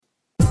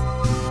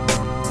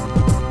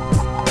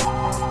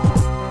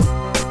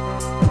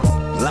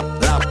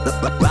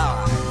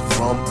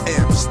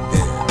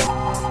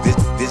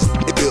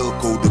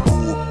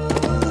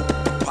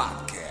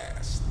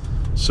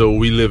So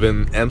we live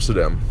in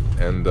Amsterdam,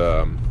 and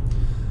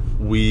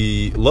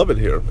we love it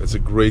here. It's a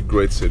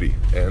great city.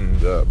 And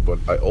but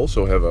I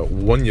also have a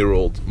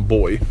 1-year-old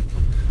boy.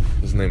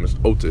 His name is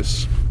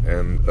Otis,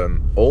 and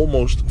an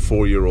almost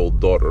 4-year-old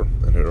daughter,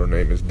 and her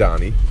name is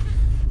Dani.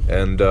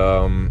 And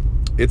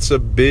it's a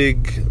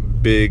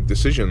big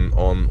decision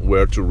on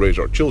where to raise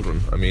our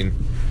children. I mean,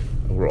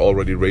 we're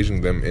already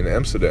raising them in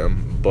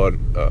Amsterdam, but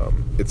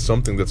it's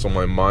something that's on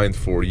my mind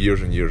for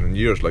years and years and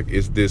years. Like,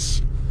 is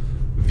this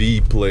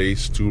the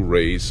place to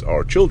raise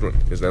our children?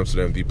 Is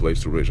Amsterdam the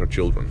place to raise our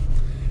children?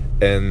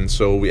 And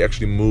so we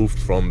actually moved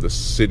from the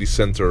city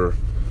center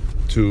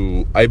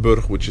to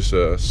Eiburg, which is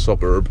a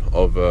suburb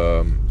of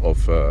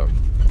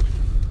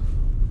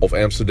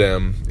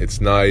Amsterdam.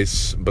 It's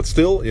nice, but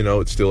still,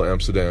 it's still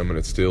Amsterdam, and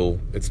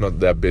it's not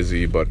that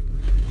busy, but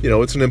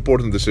it's an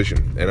important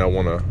decision. And I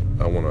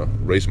wanna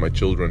raise my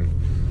children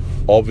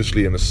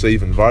obviously in a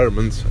safe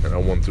environment, and I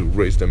want to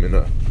raise them in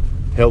a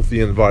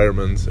healthy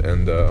environment,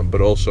 and but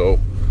also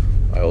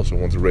I also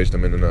want to raise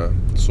them in a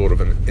sort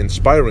of an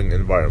inspiring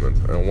environment.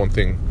 And one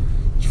thing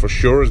for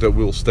sure is that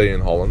we'll stay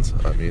in Holland.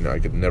 I mean, I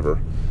could never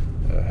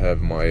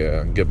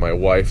get my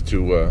wife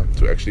to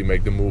actually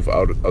make the move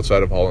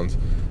outside of Holland.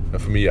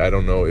 And for me, I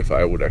don't know if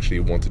I would actually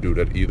want to do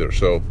that either.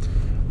 So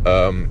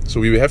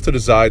we have to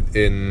decide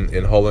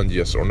in Holland,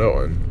 yes or no,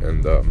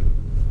 and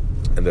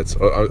that's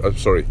I'm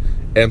sorry,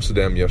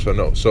 Amsterdam, yes or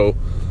no. So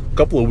a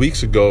couple of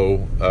weeks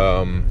ago,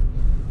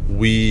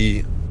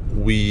 we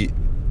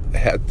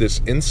had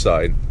this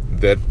insight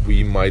that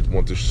we might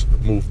want to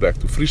move back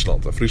to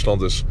Friesland.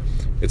 Friesland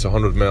it's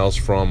 100 miles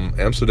from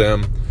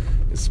Amsterdam.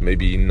 It's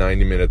maybe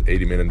 90-minute,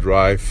 80-minute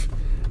drive,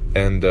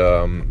 and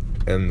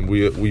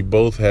we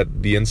both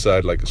had the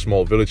insight, like a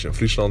small village in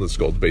Friesland. It's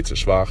called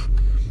Beetserswaag,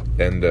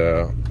 and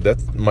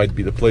that might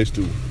be the place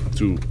to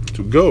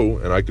go.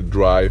 And I could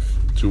drive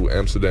to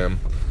Amsterdam,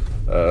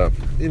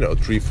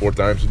 3-4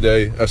 times a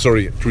day.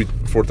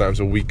 3-4 times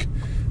a week,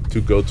 to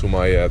go to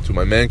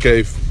my man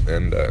cave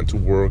and to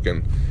work.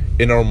 And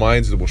in our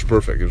minds, it was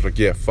perfect. It was like,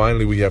 yeah,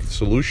 finally we have the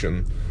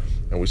solution.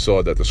 And we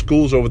saw that the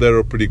schools over there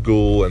are pretty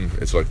cool, and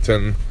it's like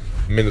 10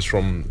 minutes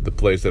from the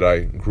place that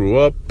I grew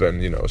up.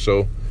 And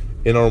so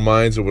in our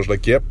minds, it was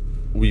like, yep,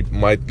 we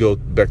might go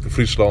back to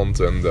Friesland.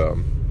 And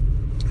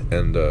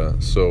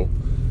so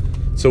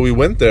we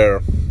went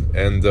there,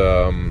 and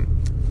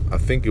I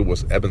think it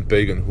was Eben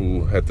Pagan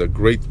who had the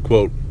great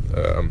quote,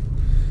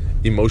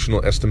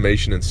 emotional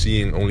estimation and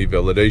seeing only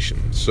validation.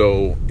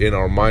 So in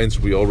our minds,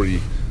 we already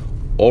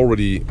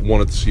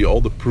wanted to see all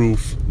the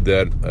proof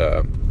that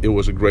it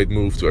was a great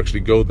move to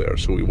actually go there.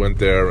 So we went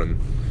there, and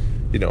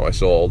I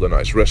saw all the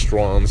nice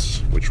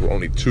restaurants, which were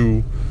only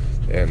 2,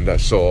 and I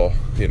saw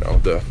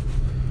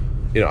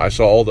I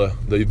saw all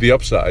the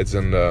upsides,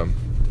 and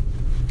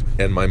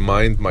my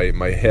mind,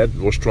 my head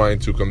was trying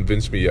to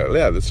convince me,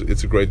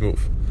 it's a great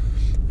move.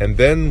 And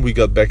then we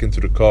got back into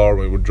the car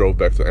and we drove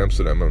back to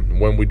Amsterdam. And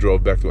when we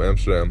drove back to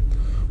Amsterdam,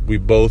 we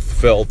both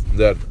felt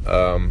that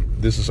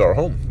this is our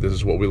home. This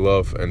is what we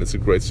love, and it's a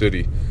great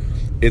city.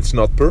 It's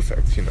not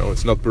perfect,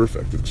 It's not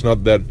perfect. It's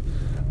not that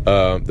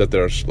that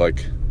there's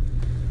like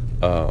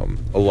a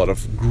lot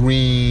of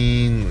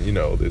green.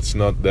 It's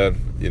not that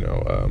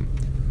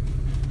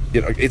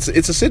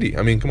it's a city.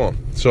 I mean, come on.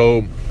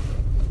 So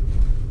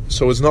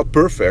it's not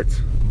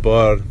perfect,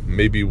 but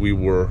maybe we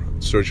were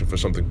searching for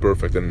something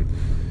perfect, and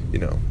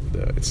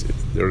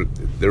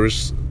there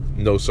is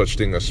no such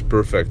thing as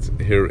perfect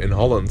here in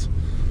Holland,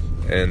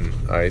 and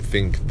I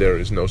think there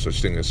is no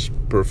such thing as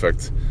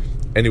perfect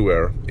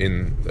anywhere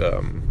in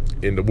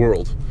the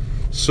world.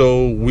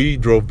 So we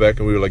drove back,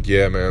 and we were like,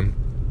 yeah, man,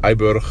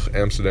 Eiburg,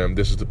 Amsterdam,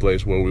 this is the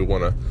place where we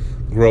want to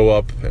grow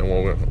up, and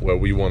where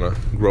we want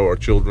to grow our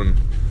children.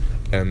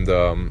 And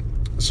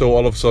so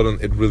all of a sudden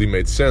it really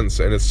made sense.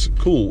 And it's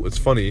cool, it's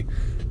funny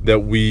that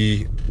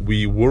we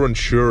weren't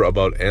sure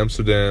about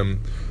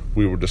Amsterdam.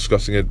 We were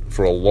discussing it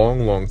for a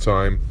long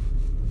time,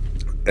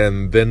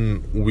 and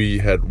then we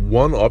had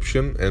one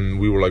option, and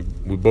we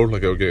both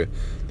like, okay,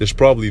 this is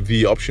probably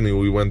the option. And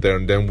we went there,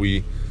 and then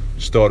we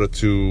started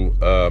to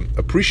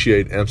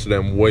appreciate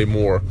Amsterdam way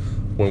more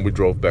when we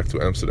drove back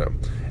to Amsterdam.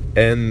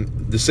 And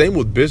the same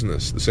with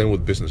business.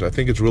 I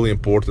think it's really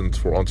important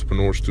for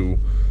entrepreneurs to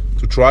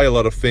try a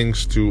lot of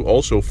things, to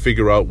also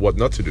figure out what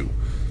not to do.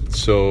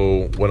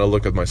 So when I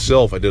look at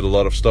myself, I did a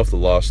lot of stuff the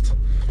last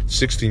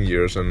 16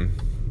 years, and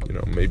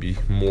maybe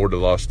more the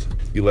last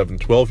 11,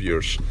 12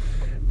 years.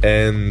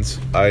 And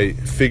I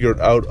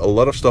figured out a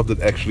lot of stuff that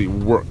actually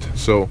worked.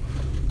 So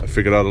I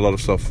figured out a lot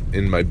of stuff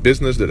in my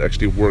business that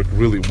actually worked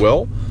really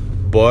well,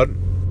 but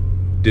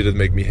did it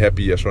make me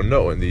happy, yes or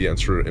no? And the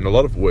answer in a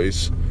lot of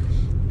ways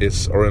in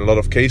a lot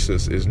of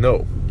cases is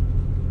no.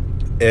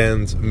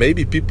 And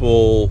maybe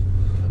people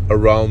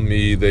around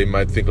me, they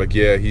might think like,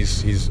 yeah,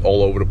 he's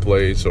all over the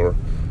place, or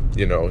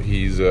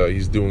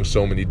he's doing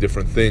so many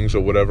different things or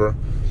whatever.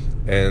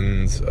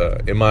 And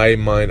in my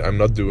mind, I'm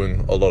not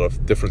doing a lot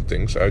of different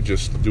things. I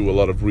just do a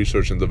lot of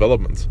research and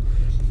development,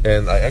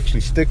 and I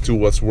actually stick to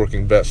what's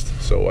working best.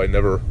 So I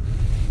never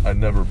I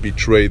never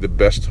betray the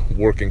best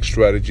working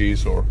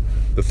strategies or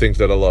the things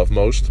that I love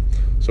most.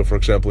 So, for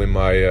example, in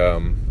my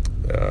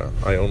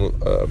I own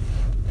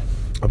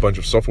a bunch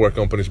of software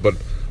companies, but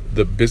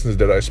the business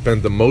that I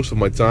spend the most of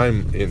my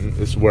time in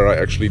is where I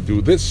actually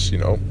do this,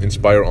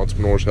 inspire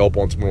entrepreneurs, help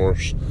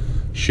entrepreneurs,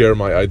 share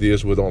my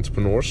ideas with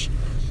entrepreneurs.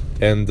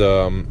 And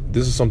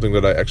this is something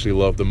that I actually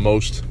love the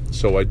most,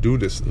 so I do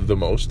this the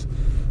most.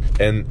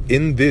 And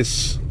in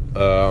this,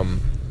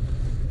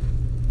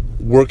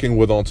 working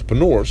with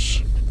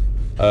entrepreneurs,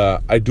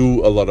 I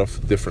do a lot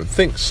of different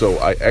things. So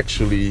I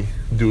actually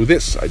do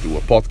this. I do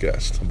a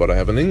podcast, but I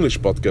have an English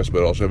podcast,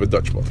 but I also have a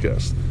Dutch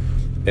podcast.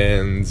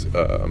 And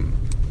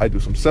I do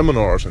some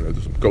seminars, and I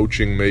do some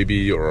coaching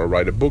maybe, or I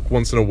write a book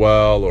once in a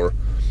while, or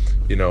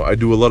I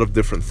do a lot of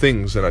different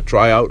things, and I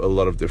try out a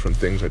lot of different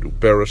things. I do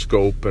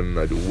Periscope, and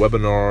I do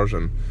webinars,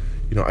 and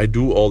I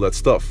do all that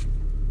stuff.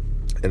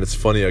 And it's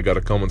funny, I got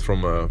a comment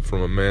from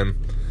a man,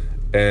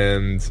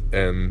 and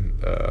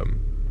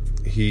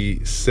he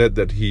said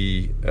that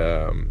he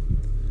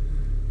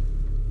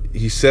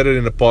said it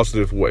in a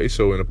positive way.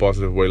 So in a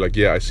positive way, like,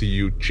 yeah, I see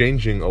you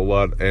changing a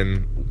lot,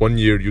 and one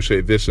year you say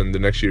this, and the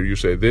next year you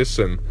say this,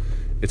 and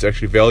it's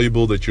actually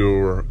valuable that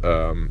you're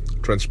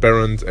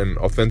transparent and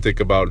authentic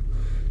about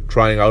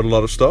trying out a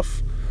lot of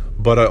stuff.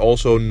 But I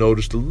also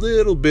noticed a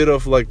little bit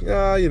of like,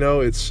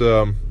 it's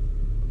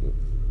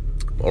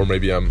or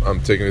maybe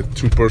I'm taking it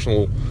too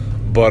personal,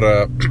 but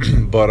a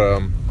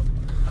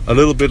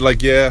little bit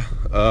like,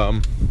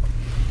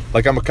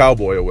 like I'm a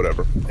cowboy or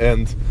whatever.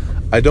 And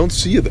I don't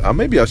see it,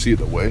 maybe I see it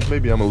that way,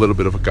 maybe I'm a little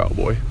bit of a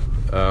cowboy,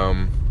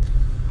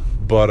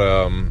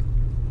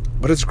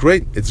 but it's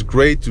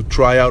great to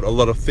try out a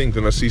lot of things.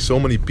 And I see so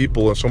many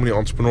people and so many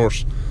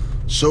entrepreneurs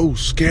so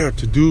scared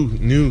to do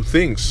new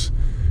things.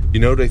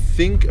 They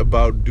think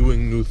about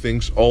doing new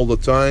things all the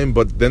time,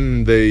 but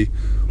then they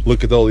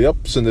look at all the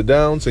ups and the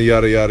downs and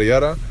yada yada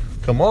yada.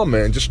 Come on,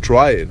 man, just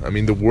try it. I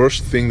mean, the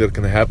worst thing that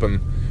can happen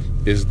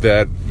is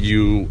that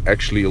you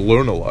actually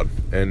learn a lot,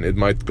 and it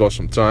might cost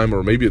some time,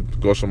 or maybe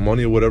it costs some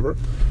money or whatever,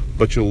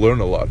 but you'll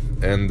learn a lot,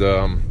 and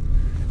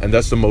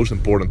that's the most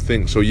important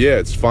thing. So yeah,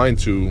 it's fine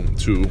to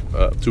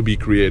be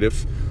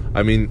creative.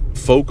 I mean,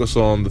 focus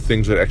on the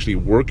things that actually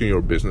work in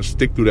your business.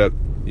 Stick to that,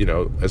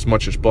 as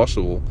much as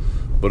possible,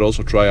 but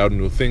also try out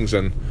new things,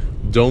 and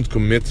don't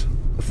commit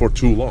for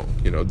too long.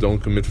 Don't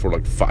commit for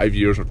like 5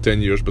 years or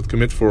 10 years, but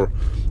commit for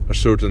a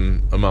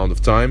certain amount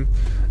of time.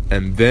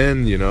 And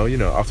then,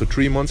 after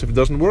 3 months, if it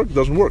doesn't work, it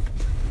doesn't work.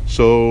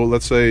 So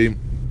let's say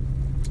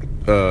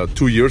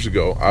 2 years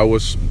ago, I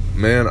was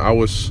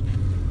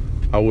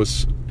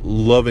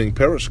loving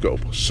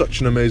Periscope.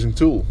 Such an amazing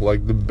tool,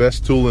 like the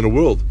best tool in the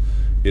world.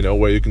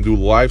 Where you can do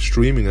live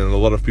streaming, and a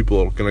lot of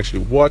people can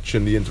actually watch,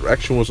 and the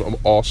interaction was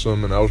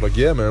awesome. And I was like,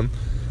 yeah, man,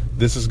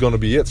 this is gonna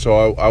be it.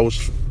 So I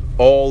was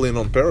all in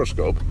on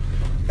Periscope.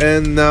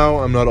 And now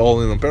I'm not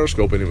all in on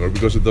Periscope anymore,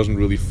 because it doesn't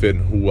really fit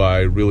who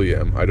I really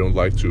am. I don't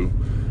like to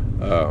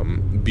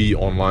be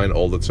online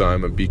all the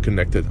time and be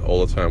connected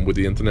all the time with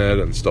the internet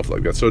and stuff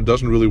like that. So it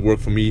doesn't really work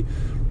for me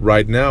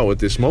right now at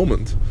this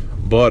moment,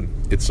 but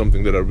it's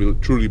something that I really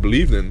truly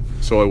believed in.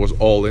 So I was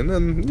all in,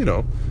 and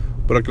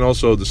but I can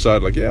also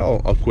decide like, yeah,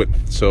 I'll quit.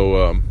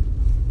 So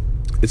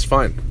it's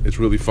fine. It's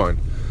really fine.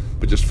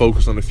 But just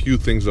focus on a few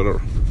things that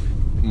are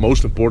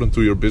most important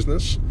to your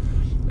business,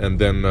 and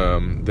then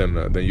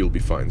you'll be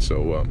fine.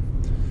 So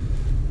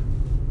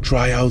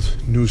try out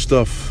new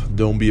stuff.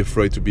 Don't be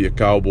afraid to be a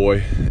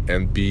cowboy,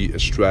 and be a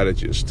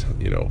strategist.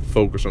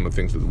 Focus on the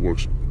things that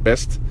works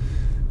best,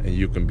 and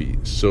you can be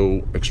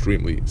so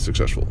extremely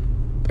successful.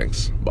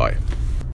 Thanks. Bye.